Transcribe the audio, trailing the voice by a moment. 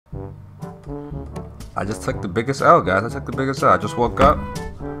I just took the biggest L, guys. I took the biggest L. I just woke up.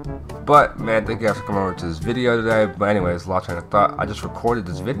 But, man, thank you guys for coming over to this video today. But anyways, lost train of thought. I just recorded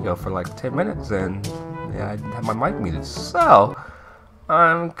this video for like 10 minutes and yeah, I didn't have my mic muted. So,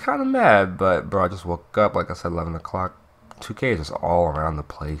 I'm kind of mad. But, bro, I just woke up. Like I said, 11 o'clock. 2K is just all around the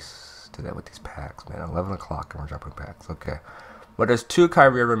place today with these packs, man. 11 o'clock and we're dropping packs. Okay. But there's two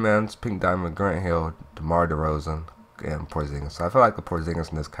Kyrie Irving, man. Pink Diamond, Grant Hill, DeMar DeRozan, and Porzingis. So I feel like the Porzingis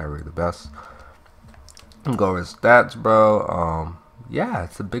and this Kyrie are the best. I'm going over his stats, bro. Yeah,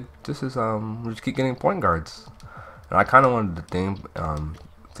 it's a big. This is we just keep getting point guards, and I kind of wanted the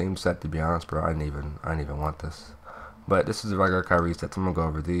theme set, to be honest, bro. I didn't even want this, but this is the regular Kyrie sets. I'm gonna go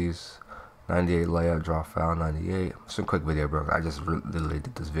over these. 98 layup, draw foul, 98. It's a quick video, bro. I just literally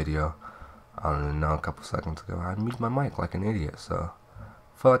did this video. I don't even know, a couple seconds ago. I muted my mic like an idiot, so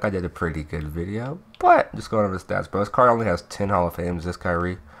I feel like I did a pretty good video. But just going over the stats, bro. This card only has 10 Hall of Fames. This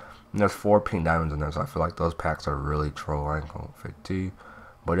Kyrie. And there's 4 pink diamonds in there, so I feel like those packs are really troll. I ain't gonna fake to you.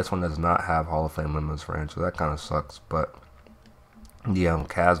 But this one does not have Hall of Fame limits range, so that kind of sucks. But the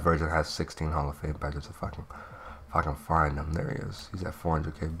Cavs version has 16 Hall of Fame badges if I can find them. There he is. He's at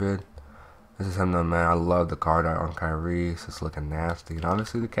 400K bid. This is him though, man. I love the card art on Kyrie. It's just looking nasty. And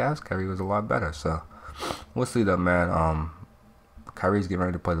obviously the Cavs, Kyrie was a lot better. So we'll see though, man. Kyrie's getting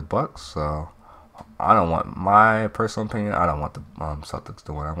ready to play the Bucks, so I don't want, my personal opinion, I don't want the Celtics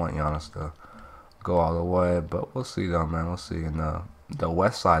to win. I want Giannis to go all the way, but we'll see though, man. We'll see. And the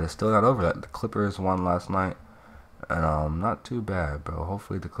West side is still not over that. The Clippers won last night, and not too bad, bro.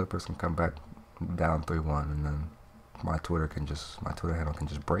 Hopefully the Clippers can come back down 3-1, and then my Twitter handle can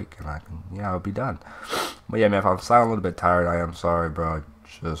just break, and I'll be done. But yeah, man, if I'm sounding a little bit tired, I am sorry, bro. I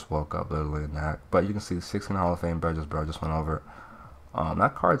just woke up literally in that. But you can see 16 Hall of Fame badges, bro. I just went over it.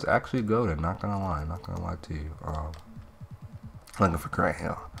 That card's actually goated, not gonna lie to you. Looking for Grant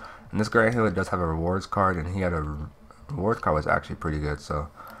Hill. And this Grant Hill, it does have a rewards card, and he had a rewards card was actually pretty good, so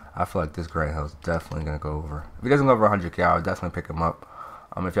I feel like this Grant Hill is definitely gonna go over. If he doesn't go over 100K, I would definitely pick him up.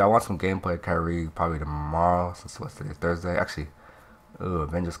 If y'all want some gameplay of Kyrie, probably tomorrow, since what's today, Thursday. Actually,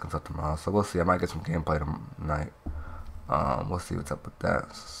 Avengers comes up tomorrow, so we'll see. I might get some gameplay tonight. We'll see what's up with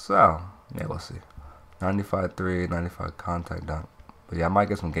that. So, yeah, we'll see. 95 3, 95 contact dunk. But yeah, I might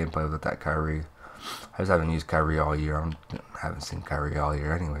get some gameplay with that Kyrie. I just haven't used Kyrie all year. I haven't seen Kyrie all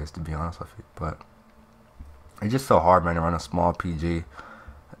year anyways, to be honest with you. But it's just so hard, man, to run a small PG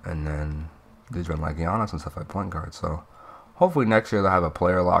and then just run like Giannis and stuff at point guard. So hopefully next year they'll have a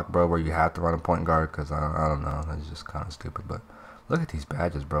player lock, bro, where you have to run a point guard, because I don't know. That's just kind of stupid. But look at these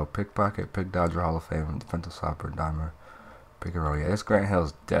badges, bro. Pickpocket, Pick Dodger, Hall of Fame, Defensive Stopper, Dimer, Pick and Roll. Yeah, this Grant Hill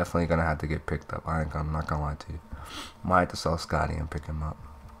is definitely going to have to get picked up. I'm not going to lie to you. Might have to sell Scotty and pick him up.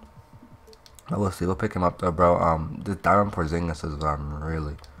 But we'll see. We'll pick him up though, bro. This Diamond Porzingis is what I'm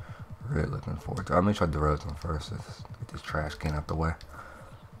really looking forward to. I'll make sure DeRozan first. Let's get this trash can out the way.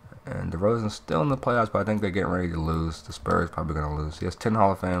 And DeRozan's still in the playoffs, but I think they're getting ready to lose. The Spurs probably going to lose. He has 10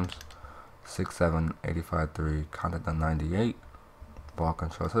 Hall of Fames, 6'7", 85 3, contact on 98, ball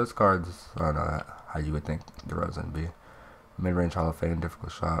control. So this card's, I don't know how you would think DeRozan would be. Mid-range Hall of Fame,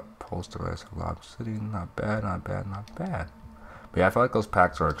 difficult shot, posterize, lob city, not bad. But yeah, I feel like those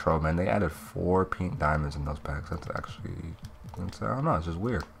packs are a troll, man. They added 4 pink diamonds in those packs. That's actually, I don't know, it's just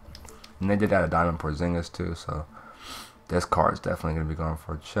weird. And they did add a diamond Porzingis too, so this card is definitely going to be going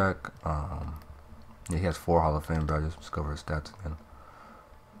for a check. Yeah, he has 4 Hall of Fame badges. Let's go over his stats again.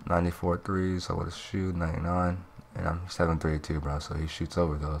 94 threes, so with a shoot, 99. And I'm 7'3" too, bro, so he shoots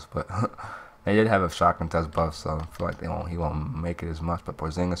over those. But they did have a shot contest buff, so I feel like he won't make it as much. But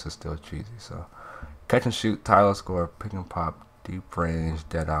Porzingis is still cheesy, so catch and shoot, Tyler score, pick and pop, deep range,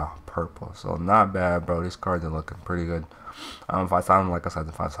 dead eye, purple. So not bad, bro. These cards are looking pretty good. If I sound, like I said,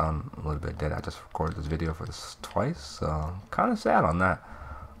 if I sound a little bit dead, I just recorded this video for this twice, so I'm kind of sad on that.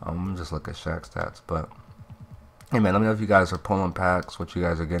 Just look at Shaq stats, but hey, man, let me know if you guys are pulling packs, what you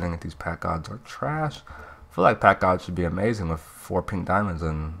guys are getting. If these pack odds are trash, I feel like pack odds should be amazing with 4 pink diamonds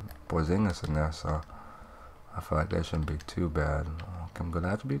and Porzingis in there, so I feel like they shouldn't be too bad. Some good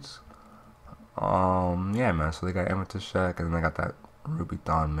attributes. Yeah, man. So they got Amethyst Shaq, and then they got that Ruby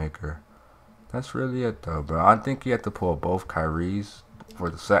Thon Maker. That's really it, though, bro. I think you have to pull both Kyries for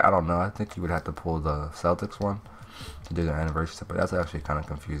the set. I don't know. I think you would have to pull the Celtics one to do the anniversary set, but that's actually kind of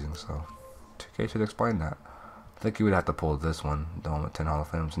confusing. So 2K should explain that. I think you would have to pull this one, the one with 10 Hall of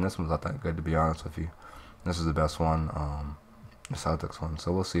Fames, and this one's not that good, to be honest with you. This is the best one, the Celtics one.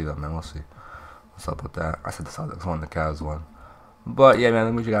 So we'll see, though, man. We'll see what's up with that. I said the Celtics one, the Cavs one. But yeah, man,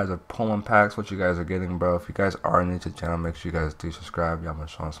 let me know what you guys are pulling packs, what you guys are getting, bro. If you guys are new to the channel, make sure you guys do subscribe. Y'all been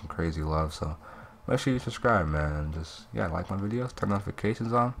showing some crazy love, so make sure you subscribe, man, and just, yeah, like my videos, turn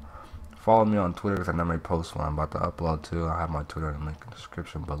notifications on Follow me on Twitter because I never post when I'm about to upload too. I have my Twitter in the link in the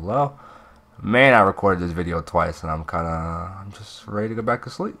description below. Man, I recorded this video twice and I'm just ready to go back to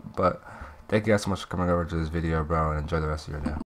sleep. But thank you guys so much for coming over to this video, bro, and enjoy the rest of your day.